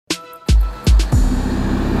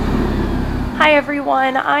Hi,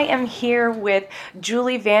 everyone. I am here with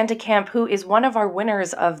Julie Vandekamp, who is one of our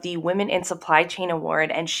winners of the Women in Supply Chain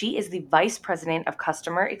Award, and she is the Vice President of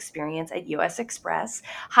Customer Experience at US Express.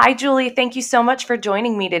 Hi, Julie. Thank you so much for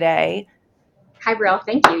joining me today. Hi, Brielle.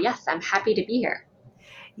 Thank you. Yes, I'm happy to be here.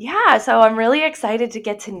 Yeah, so I'm really excited to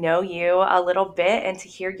get to know you a little bit and to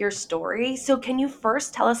hear your story. So, can you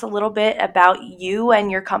first tell us a little bit about you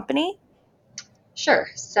and your company? Sure.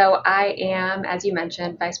 So I am, as you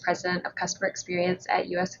mentioned, Vice President of Customer Experience at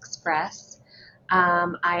US Express.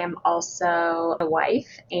 I am also a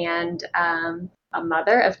wife and a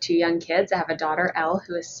mother of two young kids. I have a daughter, Elle,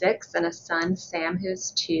 who is 6, and a son, Sam,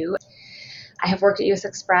 who's 2. I have worked at US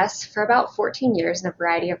Express for about 14 years in a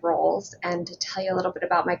variety of roles. And to tell you a little bit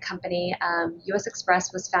about my company, US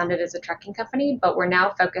Express was founded as a trucking company, but we're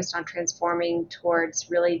now focused on transforming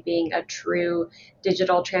towards really being a true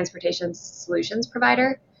digital transportation solutions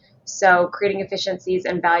provider. So, creating efficiencies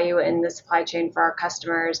and value in the supply chain for our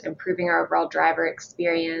customers, improving our overall driver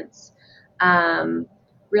experience, um,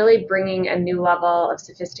 really bringing a new level of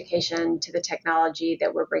sophistication to the technology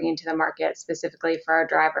that we're bringing to the market, specifically for our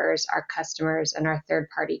drivers, our customers, and our third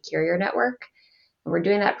party carrier network. And we're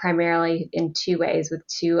doing that primarily in two ways with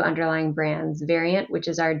two underlying brands: Variant, which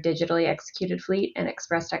is our digitally executed fleet, and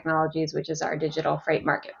Express Technologies, which is our digital freight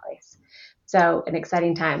marketplace. So, an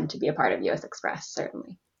exciting time to be a part of US Express,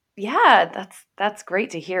 certainly. Yeah, that's great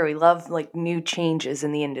to hear. We love like new changes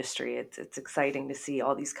in the industry. It's exciting to see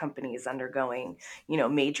all these companies undergoing,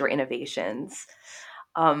 major innovations.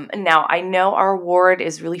 And now I know our award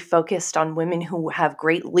is really focused on women who have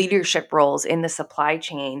great leadership roles in the supply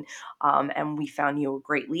chain, and we found you a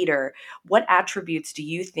great leader. What attributes do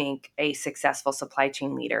you think a successful supply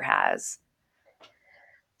chain leader has?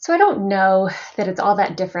 So I don't know that it's all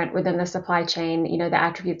that different within the supply chain, the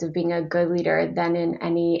attributes of being a good leader than in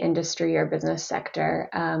any industry or business sector.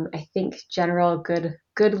 I think general good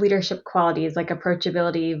leadership qualities like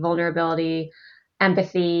approachability, vulnerability,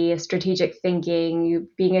 empathy, strategic thinking,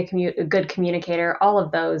 being a good communicator, all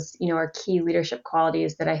of those, are key leadership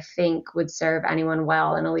qualities that I think would serve anyone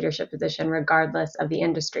well in a leadership position, regardless of the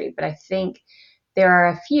industry. But I think there are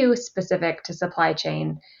a few specific to supply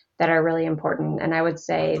chain that are really important. And I would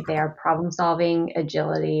say they are problem solving,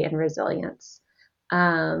 agility, and resilience.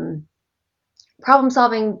 Um, Problem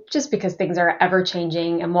solving, just because things are ever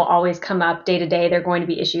changing and will always come up day to day. There are going to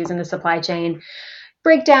be issues in the supply chain,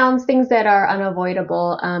 breakdowns, things that are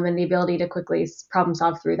unavoidable, and the ability to quickly problem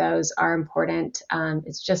solve through those are important.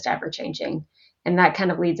 It's just ever changing. And that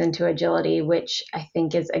kind of leads into agility, which I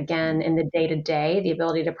think is, again, in the day to day, the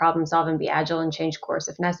ability to problem solve and be agile and change course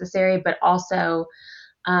if necessary, but also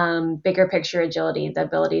bigger picture agility, the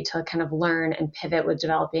ability to kind of learn and pivot with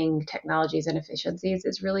developing technologies and efficiencies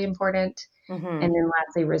is really important. And Hmm. then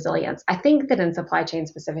lastly, resilience. I think that in supply chain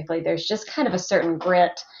specifically, there's just kind of a certain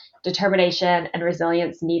grit, determination, and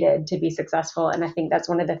resilience needed to be successful. And I think that's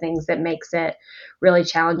one of the things that makes it really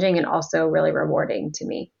challenging and also really rewarding to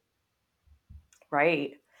me.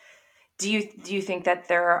 Right. Do you think that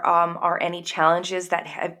there are any challenges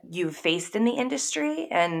that you've faced in the industry,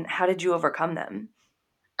 and how did you overcome them?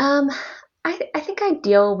 Um, I think I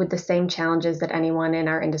deal with the same challenges that anyone in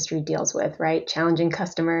our industry deals with, right? Challenging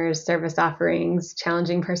customers, service offerings,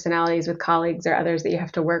 challenging personalities with colleagues or others that you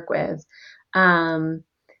have to work with. Um,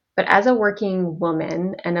 but as a working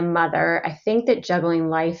woman and a mother, I think that juggling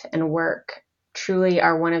life and work truly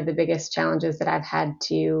are one of the biggest challenges that I've had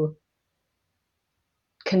to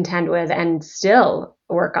contend with and still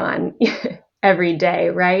work on every day,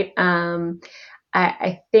 right?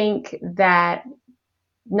 I think that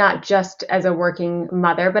not just as a working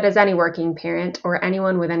mother, but as any working parent or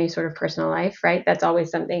anyone with any sort of personal life, right? That's always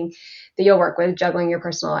something that you'll work with, juggling your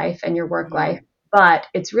personal life and your work life. Mhm. But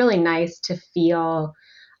it's really nice to feel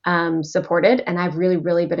supported. And I've really,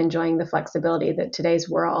 really been enjoying the flexibility that today's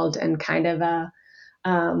world and kind of a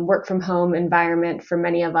work from home environment for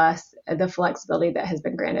many of us, the flexibility that has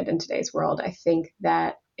been granted in today's world. I think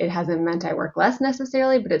that it hasn't meant I work less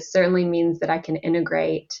necessarily, but it certainly means that I can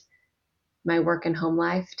integrate my work and home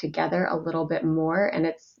life together a little bit more. And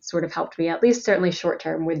it's sort of helped me, at least certainly short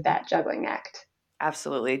term, with that juggling act.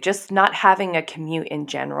 Absolutely. Just not having a commute in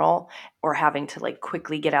general or having to like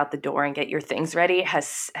quickly get out the door and get your things ready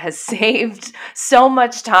has saved so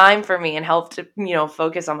much time for me and helped to,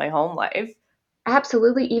 focus on my home life.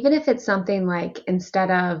 Absolutely. Even if it's something like instead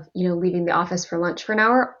of, leaving the office for lunch for an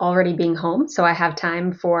hour, already being home. So I have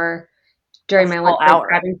time for A during my full lunch break, hour.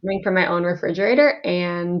 grabbing something from my own refrigerator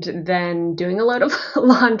and then doing a load of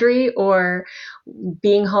laundry or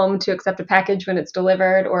being home to accept a package when it's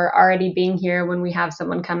delivered or already being here when we have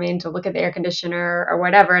someone come in to look at the air conditioner or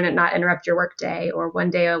whatever and it not interrupt your work day or one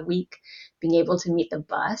day a week being able to meet the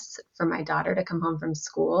bus for my daughter to come home from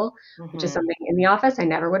school, which is Hmm. something in the office I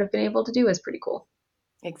never would have been able to do, is pretty cool.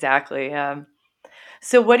 Exactly.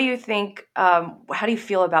 So, what do you think? How do you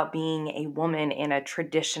feel about being a woman in a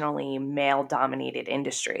traditionally male dominated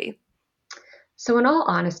industry? So, in all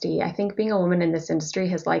honesty, I think being a woman in this industry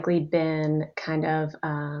has likely been kind of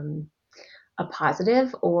a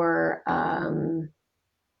positive or a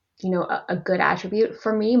good attribute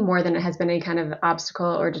for me more than it has been any kind of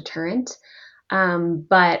obstacle or deterrent.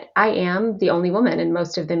 But I am the only woman in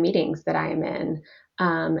most of the meetings that I am in,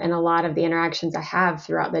 and a lot of the interactions I have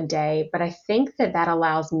throughout the day. But I think that that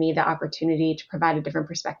allows me the opportunity to provide a different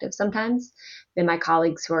perspective sometimes than my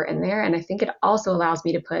colleagues who are in there. And I think it also allows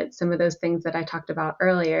me to put some of those things that I talked about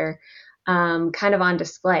earlier kind of on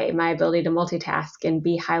display, my ability to multitask and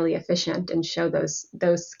be highly efficient and show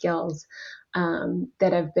those skills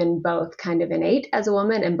that have been both kind of innate as a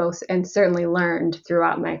woman and certainly learned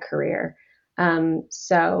throughout my career.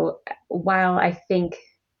 So while I think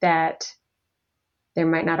that there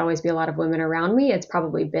might not always be a lot of women around me, it's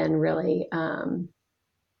probably been really a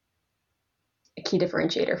key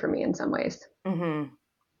differentiator for me in some ways. Hmm.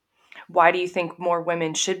 Why do you think more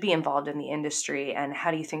women should be involved in the industry, and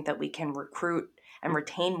how do you think that we can recruit and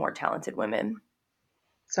retain more talented women?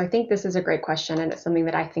 So I think this is a great question, and it's something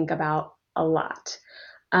that I think about a lot.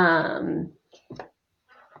 Um,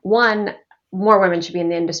 One, more women should be in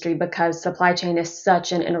the industry because supply chain is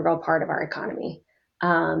such an integral part of our economy.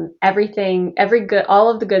 Every good, all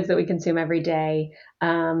of the goods that we consume every day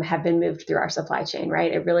have been moved through our supply chain,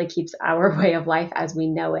 right? It really keeps our way of life as we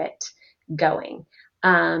know it going.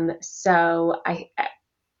 So I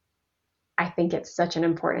think it's such an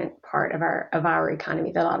important part of our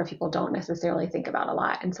economy that a lot of people don't necessarily think about a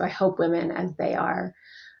lot. And so I hope women, as they are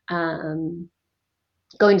um,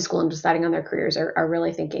 going to school and deciding on their careers, are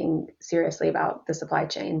really thinking seriously about the supply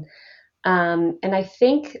chain. And I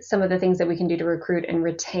think some of the things that we can do to recruit and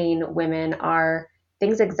retain women are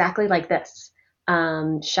things exactly like this,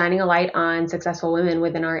 shining a light on successful women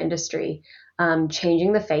within our industry,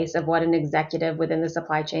 changing the face of what an executive within the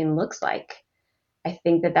supply chain looks like. I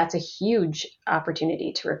think that that's a huge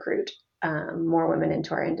opportunity to recruit more women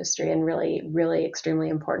into our industry and really, really extremely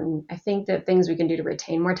important. I think that things we can do to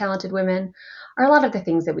retain more talented women are a lot of the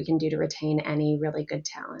things that we can do to retain any really good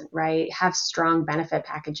talent, right? Have strong benefit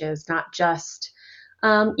packages, not just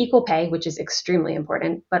equal pay, which is extremely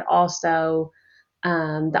important, but also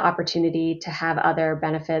the opportunity to have other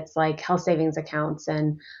benefits like health savings accounts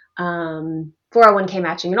and 401k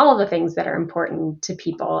matching and all of the things that are important to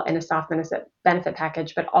people in a soft benefit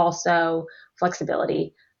package, but also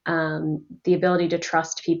flexibility, the ability to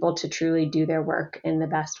trust people to truly do their work in the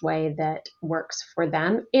best way that works for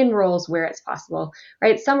them in roles where it's possible,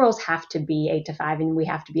 right? Some roles have to be 8 to 5 and we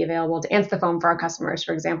have to be available to answer the phone for our customers,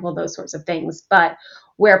 for example, those sorts of things. But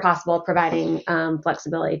where possible, providing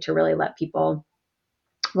flexibility to really let people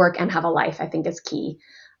work and have a life, I think is key.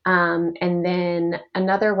 And then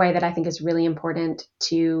another way that I think is really important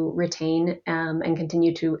to retain and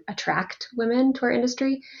continue to attract women to our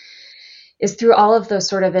industry is through all of those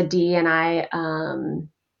sort of the D&I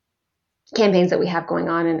campaigns that we have going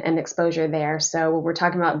on and exposure there. So when we're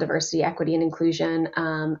talking about diversity, equity, and inclusion,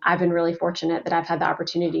 I've been really fortunate that I've had the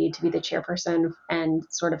opportunity to be the chairperson and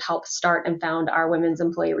sort of help start and found our women's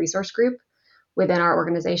employee resource group within our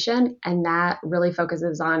organization. And that really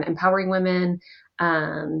focuses on empowering women,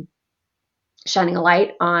 um, shining a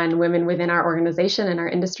light on women within our organization and our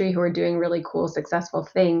industry who are doing really cool, successful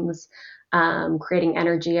things, creating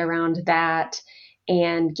energy around that,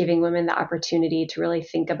 and giving women the opportunity to really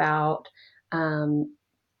think about. Um,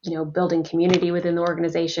 building community within the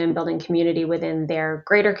organization, building community within their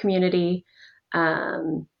greater community,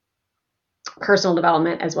 um, personal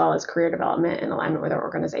development as well as career development in alignment with our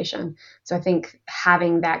organization. So I think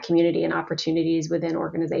having that community and opportunities within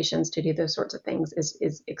organizations to do those sorts of things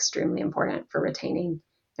is extremely important for retaining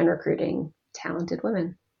and recruiting talented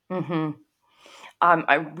women. Hmm.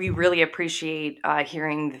 We really appreciate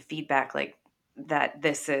hearing the feedback like that.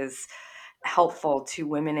 This is helpful to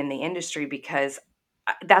women in the industry because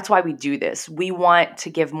that's why we do this. We want to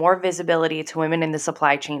give more visibility to women in the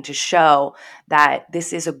supply chain to show that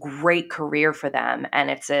this is a great career for them, and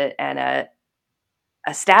it's a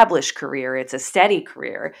established career. It's a steady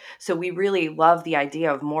career. So we really love the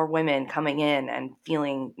idea of more women coming in and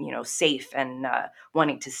feeling, safe and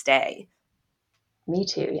wanting to stay. Me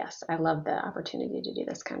too. Yes, I love the opportunity to do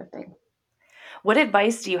this kind of thing. What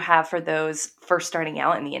advice do you have for those first starting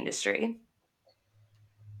out in the industry?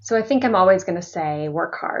 So I think I'm always going to say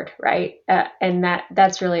work hard, right? And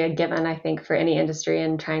that's really a given, I think, for any industry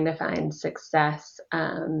and trying to find success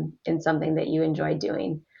in something that you enjoy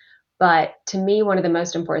doing. But to me, one of the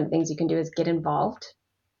most important things you can do is get involved,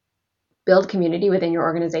 build community within your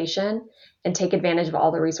organization, and take advantage of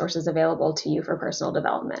all the resources available to you for personal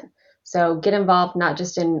development. So get involved not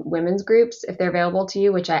just in women's groups if they're available to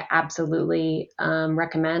you, which I absolutely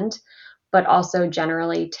recommend, but also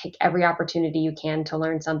generally take every opportunity you can to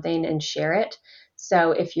learn something and share it.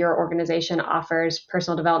 So if your organization offers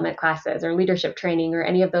personal development classes or leadership training or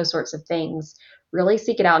any of those sorts of things, really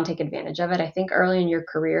seek it out and take advantage of it. I think early in your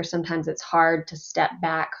career, sometimes it's hard to step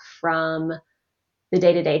back from the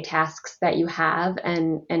day-to-day tasks that you have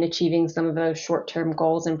and achieving some of those short-term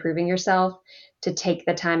goals, improving yourself, to take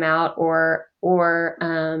the time out or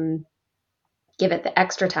give it the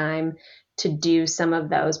extra time to do some of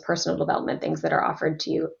those personal development things that are offered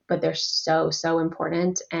to you. But they're so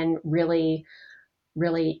important, and really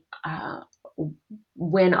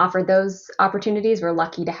when offered those opportunities, we're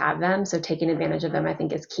lucky to have them. So taking advantage of them, I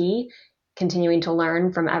think, is key. Continuing to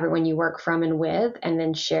learn from everyone you work from and with, and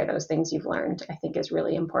then share those things you've learned, I think is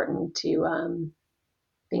really important to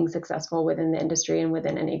being successful within the industry and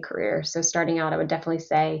within any career. So starting out, I would definitely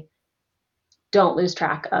say don't lose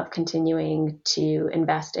track of continuing to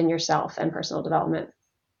invest in yourself and personal development.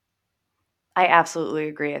 I absolutely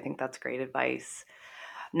agree. I think that's great advice.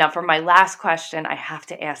 Now, for my last question, I have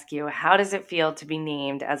to ask you, how does it feel to be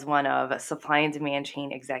named as one of Supply and Demand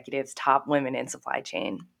Chain Executive's top women in supply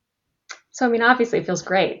chain? So, I mean, obviously, it feels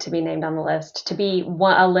great to be named on the list, to be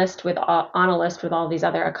a list with on a list with all these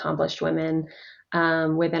other accomplished women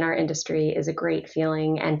within our industry is a great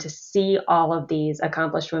feeling, and to see all of these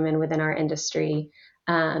accomplished women within our industry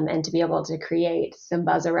and to be able to create some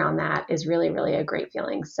buzz around that is really a great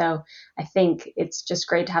feeling. So, I think it's just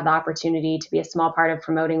great to have the opportunity to be a small part of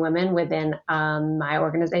promoting women within my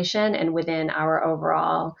organization and within our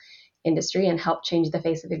overall industry, and help change the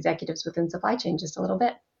face of executives within supply chain just a little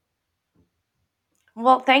bit.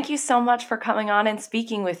 Well, thank you so much for coming on and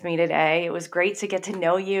speaking with me today. It was great to get to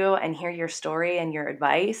know you and hear your story and your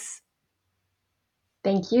advice.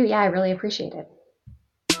 Thank you. Yeah, I really appreciate it.